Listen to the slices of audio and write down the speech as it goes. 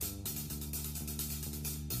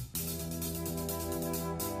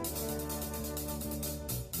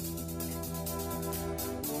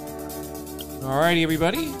All righty,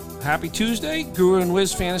 everybody. Happy Tuesday, Guru and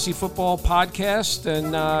Wiz Fantasy Football Podcast.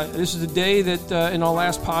 And this is the day that in our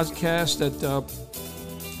last podcast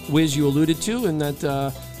that Wiz, you alluded to, and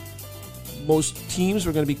that most teams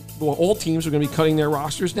were going to be, well, all teams were going to be cutting their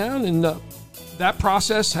rosters down. And that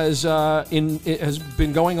process has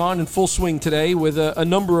been going on in full swing today with a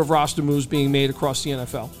number of roster moves being made across the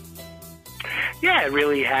NFL. Yeah, it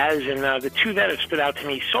really has, and the two that have stood out to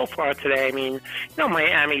me so far today, I mean,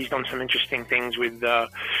 Miami's done some interesting things with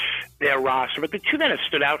their roster, but the two that have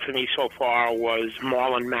stood out for me so far was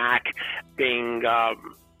Marlon Mack being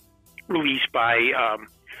released by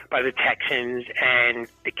the Texans, and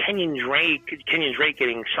the Kenyon Drake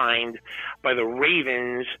getting signed by the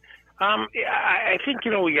Ravens. I think,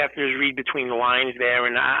 you have to just read between the lines there,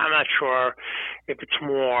 and I'm not sure if it's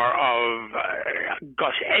more of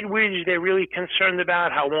Gus Edwards they're really concerned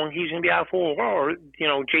about, how long he's going to be out for, or,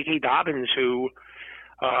 J.K. Dobbins, who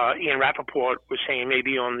Ian Rappaport was saying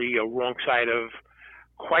maybe on the wrong side of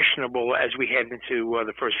questionable as we head into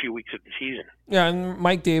the first few weeks of the season. Yeah, and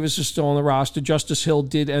Mike Davis is still on the roster. Justice Hill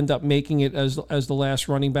did end up making it as the last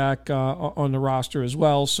running back on the roster as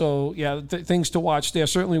well. So, yeah, things to watch there.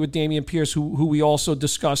 Certainly with Dameon Pierce, who we also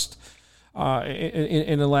discussed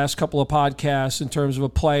in the last couple of podcasts in terms of a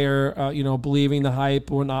player, believing the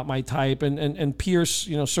hype or not my type. And Pierce,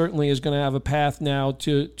 certainly is going to have a path now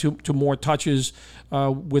to more touches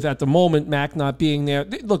with, at the moment, Mac not being there.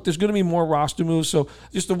 Look, there's going to be more roster moves. So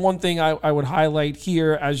just the one thing I would highlight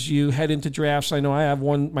here as you head into drafts, I know I have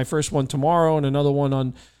my first one tomorrow and another one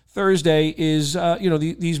on Thursday, is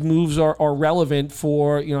these moves are relevant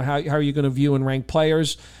for how are you going to view and rank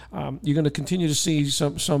players. You're going to continue to see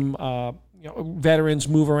some veterans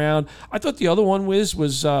move around. I thought the other one was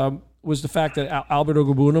the fact that Albert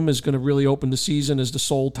Ogbunam is going to really open the season as the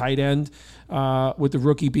sole tight end, with the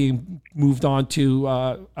rookie being moved on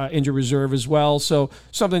to injured reserve as well. So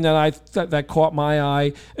something that caught my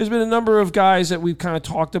eye. There's been a number of guys that we've kind of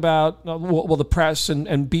talked about, the press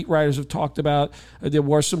and beat writers have talked about. There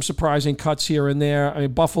were some surprising cuts here and there. I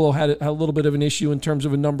mean, Buffalo had a little bit of an issue in terms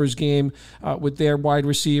of a numbers game with their wide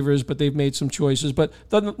receivers, but they've made some choices. But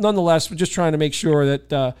nonetheless, we're just trying to make sure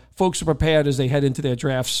that folks are prepared as they head into their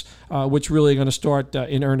drafts, which really are going to start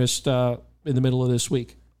in earnest in the middle of this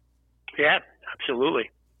week. Yeah,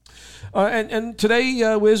 absolutely. And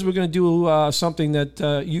today, Wiz, we're going to do something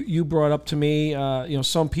that you brought up to me.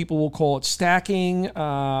 Some people will call it stacking.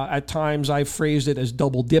 At times, I've phrased it as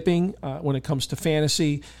double dipping when it comes to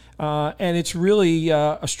fantasy. And it's really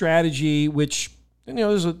a strategy which,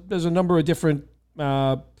 there's a number of different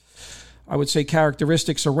I would say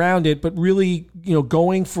characteristics around it, but really,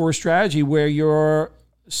 going for a strategy where you're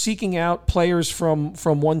seeking out players from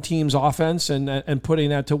one team's offense and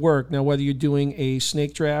putting that to work. Now, whether you're doing a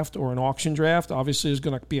snake draft or an auction draft, obviously there's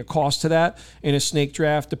going to be a cost to that. In a snake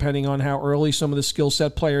draft, depending on how early some of the skill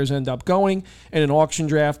set players end up going. In an auction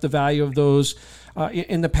draft, the value of those.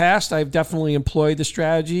 In the past, I've definitely employed the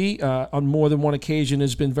strategy. On more than one occasion,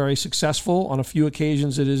 has been very successful. On a few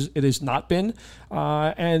occasions, it has not been.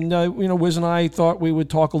 Wiz and I thought we would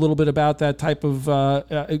talk a little bit about that type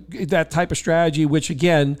of strategy, which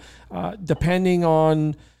again, depending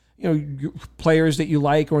on players that you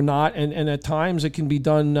like or not, and at times it can be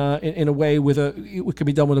done in a way it can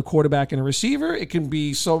be done with a quarterback and a receiver. It can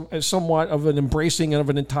be somewhat of an embracing of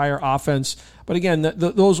an entire offense. But again,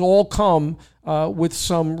 those all come with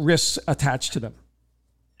some risks attached to them.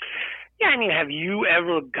 Yeah, I mean, have you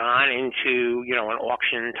ever gone into, an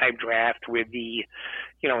auction type draft with the,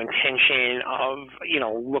 intention of,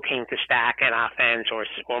 looking to stack an offense or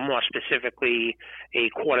more specifically a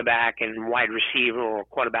quarterback and wide receiver or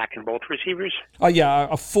quarterback and both receivers? Yeah,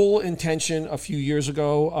 a full intention a few years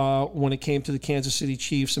ago when it came to the Kansas City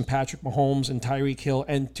Chiefs and Patrick Mahomes and Tyreek Hill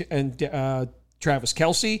and Travis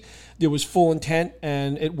Kelce. There was full intent,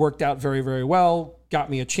 and it worked out very, very well. Got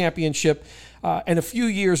me a championship. And a few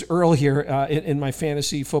years earlier in my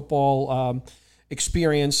fantasy football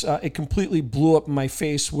experience, it completely blew up in my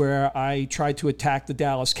face where I tried to attack the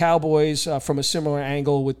Dallas Cowboys from a similar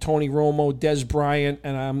angle with Tony Romo, Dez Bryant,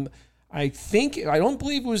 and I don't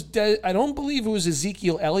believe it was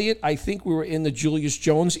Ezekiel Elliott. I think we were in the Julius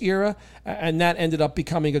Jones era, and that ended up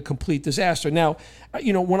becoming a complete disaster. Now,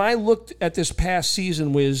 when I looked at this past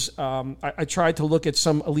season, I tried to look at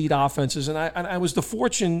some elite offenses, and I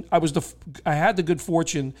had the good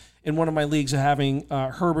fortune in one of my leagues of having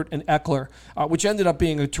Herbert and Eckler, which ended up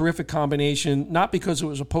being a terrific combination. Not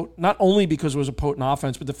only because it was a potent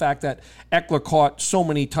offense, but the fact that Eckler caught so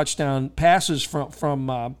many touchdown passes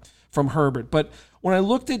from Herbert. But when I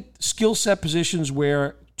looked at skill set positions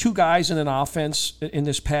where two guys in an offense in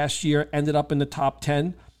this past year ended up in the top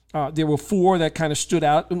 10, There were 4 that kind of stood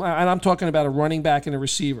out, and I'm talking about a running back and a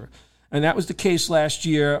receiver. And that was the case last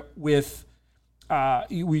year with,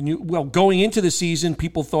 going into the season,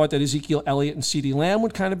 people thought that Ezekiel Elliott and CeeDee Lamb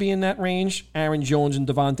would kind of be in that range, Aaron Jones and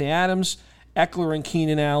Devontae Adams, Eckler and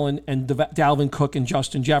Keenan Allen, and Dalvin Cook and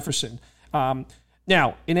Justin Jefferson.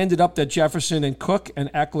 Now, it ended up that Jefferson and Cook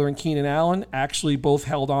and Eckler and Keenan Allen actually both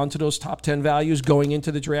held on to those top 10 values going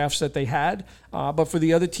into the drafts that they had. But for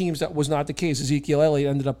the other teams, that was not the case. Ezekiel Elliott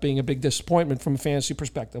ended up being a big disappointment from a fantasy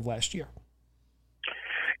perspective last year.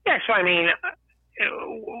 Yeah, so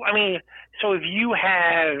so if you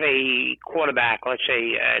have a quarterback, let's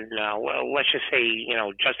say, let's just say,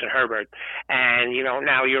 Justin Herbert, and,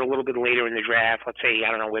 now you're a little bit later in the draft, let's say, I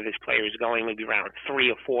don't know where this player is going, maybe around 3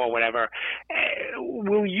 or 4, whatever,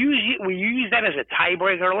 will you use that as a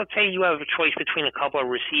tiebreaker? Let's say you have a choice between a couple of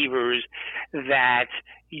receivers that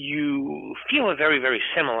you feel are very, very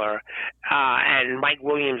similar, and Mike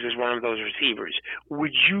Williams is one of those receivers.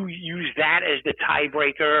 Would you use that as the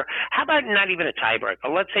tiebreaker? How about not even a tiebreaker?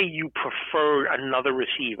 Let's say you preferred another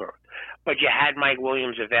receiver, but you had Mike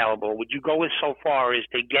Williams available. Would you go as so far as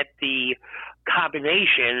to get the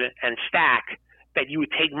combination and stack that you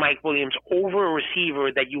would take Mike Williams over a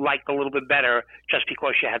receiver that you liked a little bit better just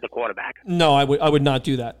because you had the quarterback? No, I would not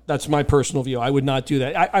do that. That's my personal view. I would not do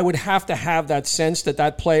that. I would have to have that sense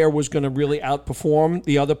that player was going to really outperform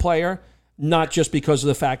the other player, not just because of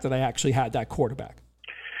the fact that I actually had that quarterback.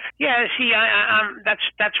 Yeah, see,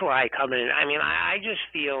 that's where I come in. I just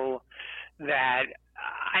feel that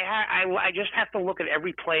I just have to look at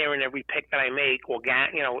every player and every pick that I make,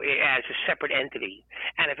 as a separate entity.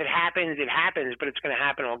 And if it happens, it happens, but it's going to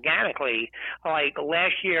happen organically. Like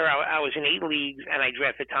last year, I was in 8 leagues, and I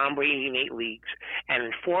drafted Tom Brady in 8 leagues. And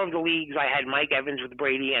in 4 of the leagues, I had Mike Evans with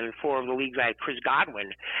Brady, and in 4 of the leagues, I had Chris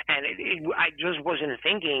Godwin. And I just wasn't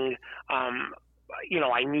thinking,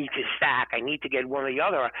 I need to stack. I need to get one or the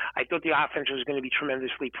other. I thought the offense was going to be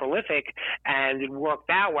tremendously prolific, and it worked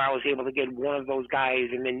out where I was able to get one of those guys.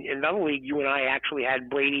 And then in another league, you and I actually had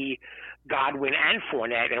Brady, Godwin, and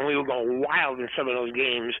Fournette, and we were going wild in some of those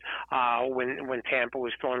games when Tampa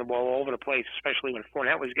was throwing the ball all over the place, especially when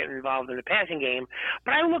Fournette was getting involved in the passing game.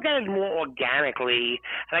 But I look at it more organically,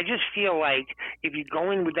 and I just feel like if you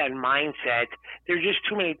go in with that mindset, there's just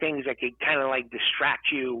too many things that could kind of like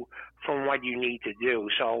distract you from what you need to do.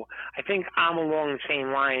 So I think I'm along the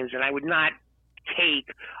same lines, and I would not take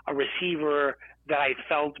a receiver that I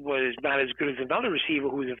felt was not as good as another receiver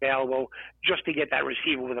who's available just to get that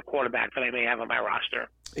receiver with a quarterback that I may have on my roster.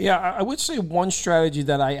 Yeah, I would say one strategy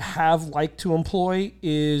that I have liked to employ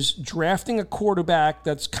is drafting a quarterback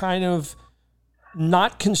that's kind of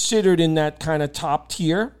not considered in that kind of top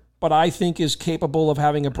tier, but I think is capable of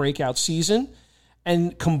having a breakout season.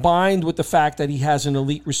 And combined with the fact that he has an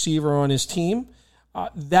elite receiver on his team,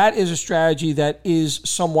 that is a strategy that is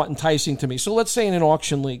somewhat enticing to me. So let's say in an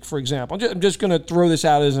auction league, for example, I'm just going to throw this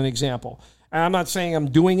out as an example. And I'm not saying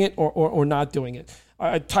I'm doing it or not doing it.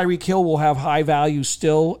 Tyreek Hill will have high value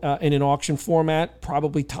still in an auction format,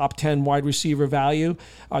 probably top 10 wide receiver value.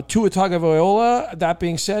 Tua Tagovailoa, that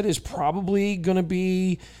being said, is probably going to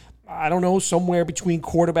be, I don't know, somewhere between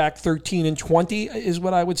quarterback 13 and 20 is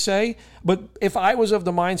what I would say. But if I was of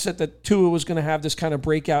the mindset that Tua was going to have this kind of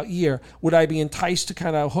breakout year, would I be enticed to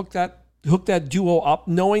kind of hook that duo up,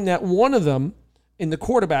 knowing that one of them in the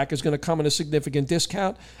quarterback is going to come at a significant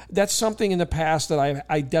discount? That's something in the past that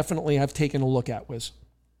I definitely have taken a look at, Wiz.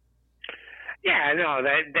 Yeah, no,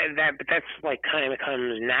 but that's like kind of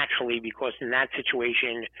comes naturally because in that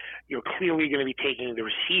situation, you're clearly going to be taking the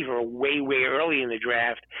receiver way, way early in the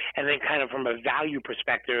draft, and then kind of from a value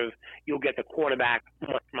perspective, you'll get the quarterback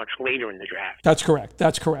much, much later in the draft. That's correct.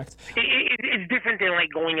 It's different than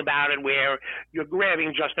like going about it where you're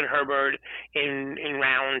grabbing Justin Herbert in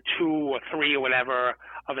round 2 or 3 or whatever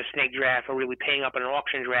of a snake draft, or really paying up in an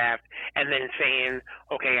auction draft, and then saying,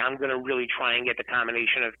 okay, I'm going to really try and get the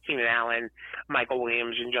combination of Keenan Allen, Michael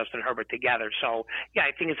Williams, and Justin Herbert together. So, yeah,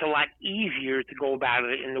 I think it's a lot easier to go about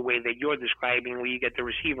it in the way that you're describing, where you get the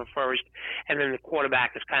receiver first, and then the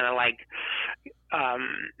quarterback is kind of like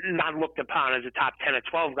not looked upon as a top 10 or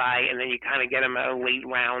 12 guy, and then you kind of get him a late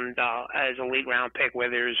round as a late round pick where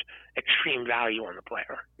there's extreme value on the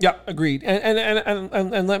player. Yeah, agreed.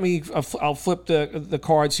 And let me, I'll flip the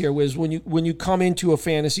cards here, Wiz. When you come into a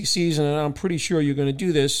fantasy season, and I'm pretty sure you're going to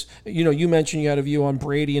do this, you mentioned you had a view on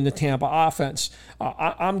Brady and the Tampa offense.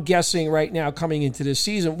 I'm guessing right now coming into this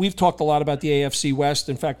season, we've talked a lot about the AFC West.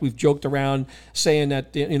 In fact, we've joked around saying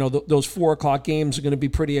that those 4:00 games are going to be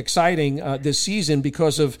pretty exciting this season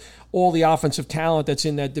because of all the offensive talent that's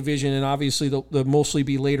in that division, and obviously they'll mostly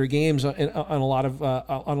be later games on a lot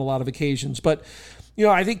of occasions. But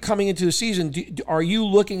I think coming into the season, are you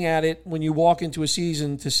looking at it when you walk into a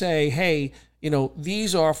season to say, hey,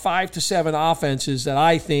 these are 5 to 7 offenses that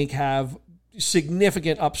I think have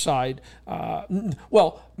significant upside?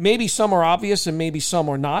 Well, maybe some are obvious and maybe some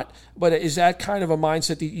are not, but is that kind of a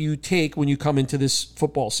mindset that you take when you come into this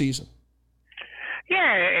football season?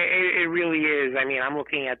 Yeah, it really is. I mean, I'm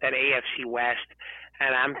looking at that AFC West,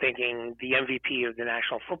 and I'm thinking the MVP of the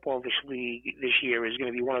National Football League this year is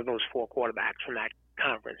going to be one of those 4 quarterbacks from that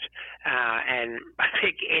conference. And I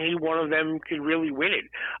think any one of them could really win it.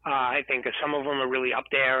 I think some of them are really up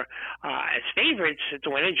there as favorites to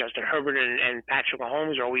win it. Justin Herbert and Patrick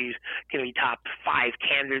Mahomes are always going to be top 5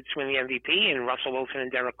 candidates to win the MVP, and Russell Wilson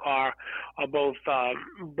and Derek Carr are both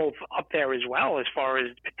up there as well as far as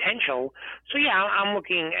potential. So yeah, I'm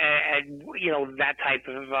looking at that type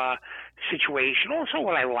of situation. Also,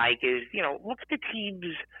 what I like is look at the teams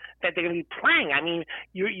that they're going to be playing. I mean,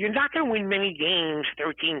 you're not going to win many games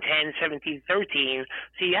 13-10, 17-13,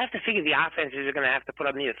 so you have to figure the offenses are going to have to put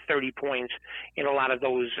up near 30 points in a lot of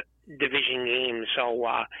those division games. So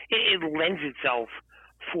it lends itself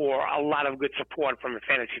for a lot of good support from a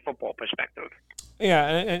fantasy football perspective. Yeah,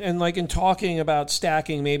 and like in talking about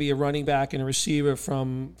stacking maybe a running back and a receiver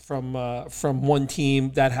from one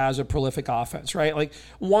team that has a prolific offense, right? Like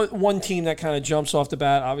one team that kind of jumps off the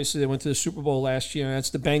bat, obviously they went to the Super Bowl last year, and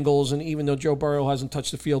that's the Bengals. And even though Joe Burrow hasn't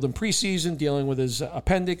touched the field in preseason, dealing with his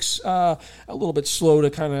appendix, a little bit slow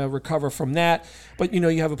to kind of recover from that. But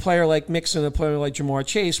you have a player like Mixon, a player like Jamar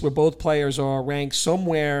Chase, where both players are ranked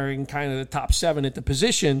somewhere in kind of the top 7 at the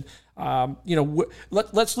position.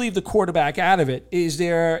 Let's leave the quarterback out of it. Is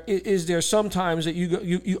there sometimes that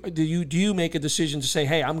do you make a decision to say,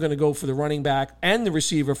 hey, I'm going to go for the running back and the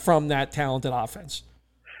receiver from that talented offense?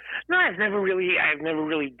 No, I've never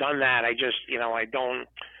really done that. I just, I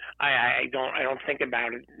don't think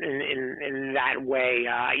about it in that way.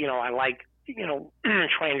 I like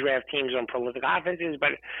try and draft teams on prolific offenses, but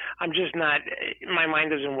I'm just not. My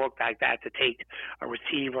mind doesn't work like that to take a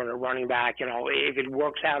receiver and a running back. If it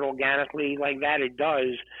works out organically like that, it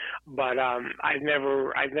does. But I've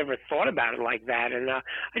never thought about it like that, and I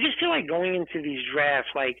just feel like going into these drafts,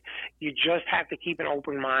 like you just have to keep an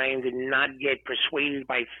open mind and not get persuaded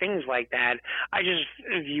by things like that. I just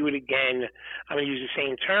view it again. I'm gonna use the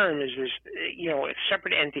same term as this,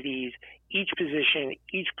 separate entities. Each position,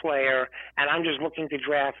 each player, and I'm just looking to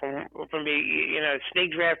draft from a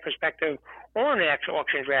snake draft perspective or an actual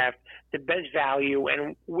auction draft, the best value,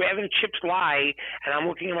 and wherever the chips lie, and I'm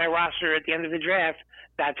looking at my roster at the end of the draft,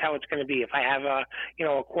 that's how it's going to be. If I have a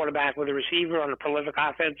quarterback with a receiver on a prolific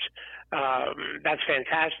offense, that's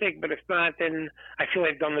fantastic. But if not, then I feel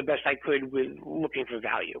I've done the best I could with looking for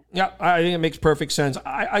value. Yeah, I think it makes perfect sense.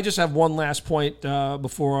 I just have one last point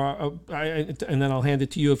before, and then I'll hand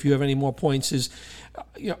it to you if you have any more points. Is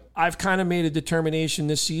I've kind of made a determination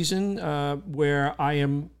this season where I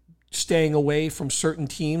am staying away from certain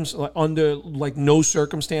teams. Under no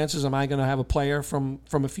circumstances am I going to have a player from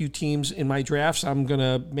a few teams in my drafts. I'm going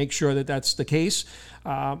to make sure that that's the case.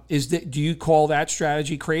 Do you call that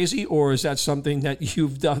strategy crazy, or is that something that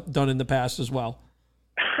you've done in the past as well?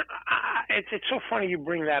 It's so funny you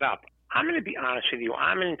bring that up. I'm going to be honest with you.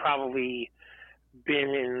 Probably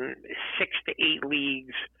been in 6 to 8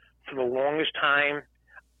 leagues for the longest time.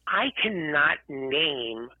 I cannot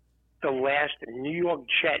name the last New York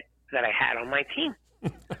Jet that I had on my team.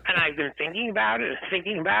 And I've been thinking about it.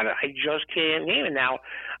 I just can't name it. Now,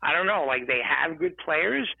 I don't know, they have good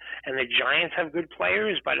players, and the Giants have good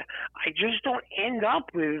players, but I just don't end up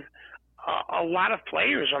with a lot of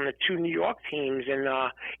players on the 2 New York teams, and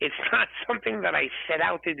it's not something that I set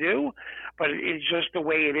out to do, but it's just the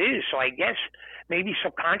way it is. So I guess maybe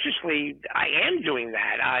subconsciously I am doing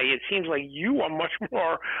that. It seems like you are much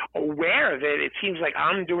more aware of it. It seems like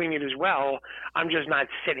I'm doing it as well. I'm just not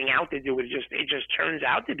setting out to do it. It just turns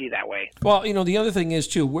out to be that way. Well, the other thing is,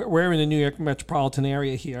 too, we're in the New York metropolitan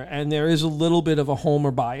area here, and there is a little bit of a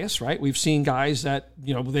homer bias, right? We've seen guys that,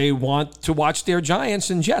 they want to watch their Giants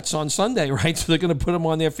and Jets on Sunday, right? So they're going to put them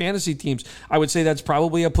on their fantasy teams. I would say that's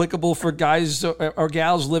probably applicable for guys or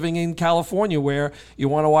gals living in California, where you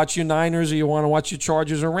want to watch your Niners or you want to watch your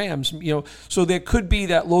Chargers or Rams. So there could be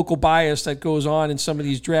that local bias that goes on in some of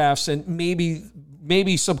these drafts, and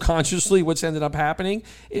maybe subconsciously what's ended up happening,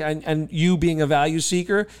 and you being a value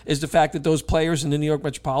seeker, is the fact that those players in the New York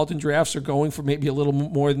metropolitan drafts are going for maybe a little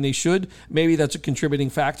more than they should. Maybe that's a contributing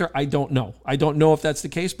factor. I don't know if that's the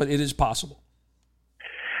case, but it is possible.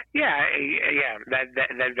 Yeah,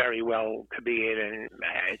 that very well could be it, and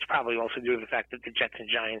it's probably also due to the fact that the Jets and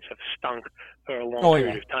Giants have stunk for a long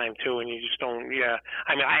period of time too, and you just don't. Yeah,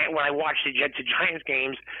 I mean, when I watch the Jets and Giants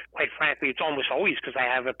games, quite frankly, it's almost always because I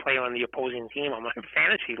have a player on the opposing team on my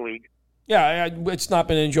fantasy league. Yeah, it's not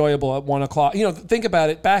been enjoyable at 1 o'clock. Think about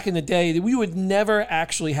it. Back in the day, we would never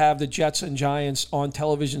actually have the Jets and Giants on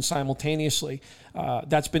television simultaneously.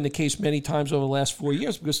 That's been the case many times over the last 4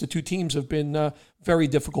 years because the two teams have been very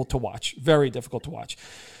difficult to watch. Very difficult to watch.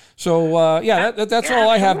 So, that's all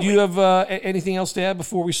I have. Do you have anything else to add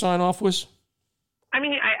before we sign off, Wiz? I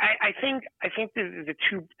mean, I think the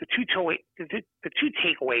two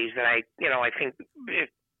takeaways that I think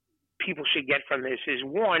people should get from this is,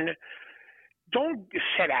 one, don't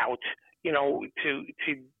set out,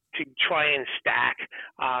 to try and stack,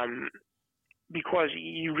 because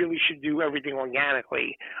you really should do everything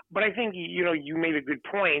organically. But I think, you made a good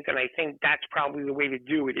point, and I think that's probably the way to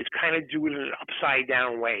do it, is kind of do it in an upside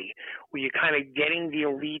down way, where you're kind of getting the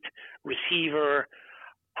elite receiver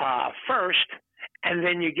first, and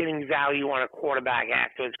then you're getting value on a quarterback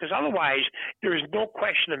afterwards. Because otherwise, there's no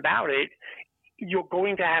question about it, you're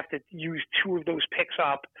going to have to use two of those picks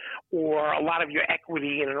up, or a lot of your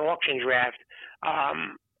equity in an auction draft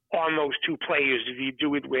on those two players if you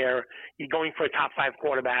do it where you're going for a top 5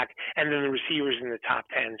 quarterback and then the receivers in the top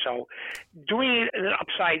 10. So doing it in an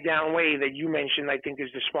upside down way that you mentioned, I think, is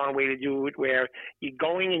the smart way to do it, where you're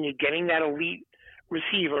going and you're getting that elite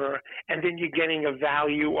receiver, and then you're getting a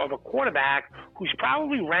value of a quarterback who's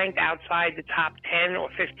probably ranked outside the top 10 or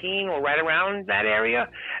 15 or right around that area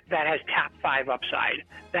that has top 5 upside.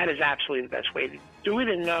 That is absolutely the best way to do it,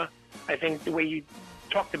 and I think the way you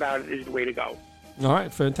talked about it is the way to go. All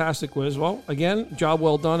right, fantastic, Wiz. Well, again, job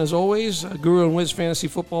well done as always. Guru and Wiz Fantasy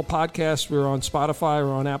Football Podcast. We're on Spotify,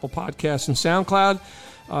 we're on Apple Podcasts and SoundCloud.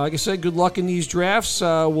 Like I said, good luck in these drafts.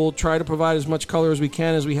 We'll try to provide as much color as we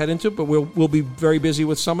can as we head into it, but we'll be very busy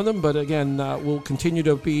with some of them. But again, we'll continue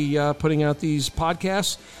to be putting out these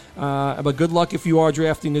podcasts. But good luck if you are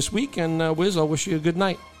drafting this week. And Wiz, I'll wish you a good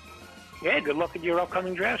night. Yeah, good luck at your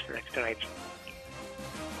upcoming drafts next tonight.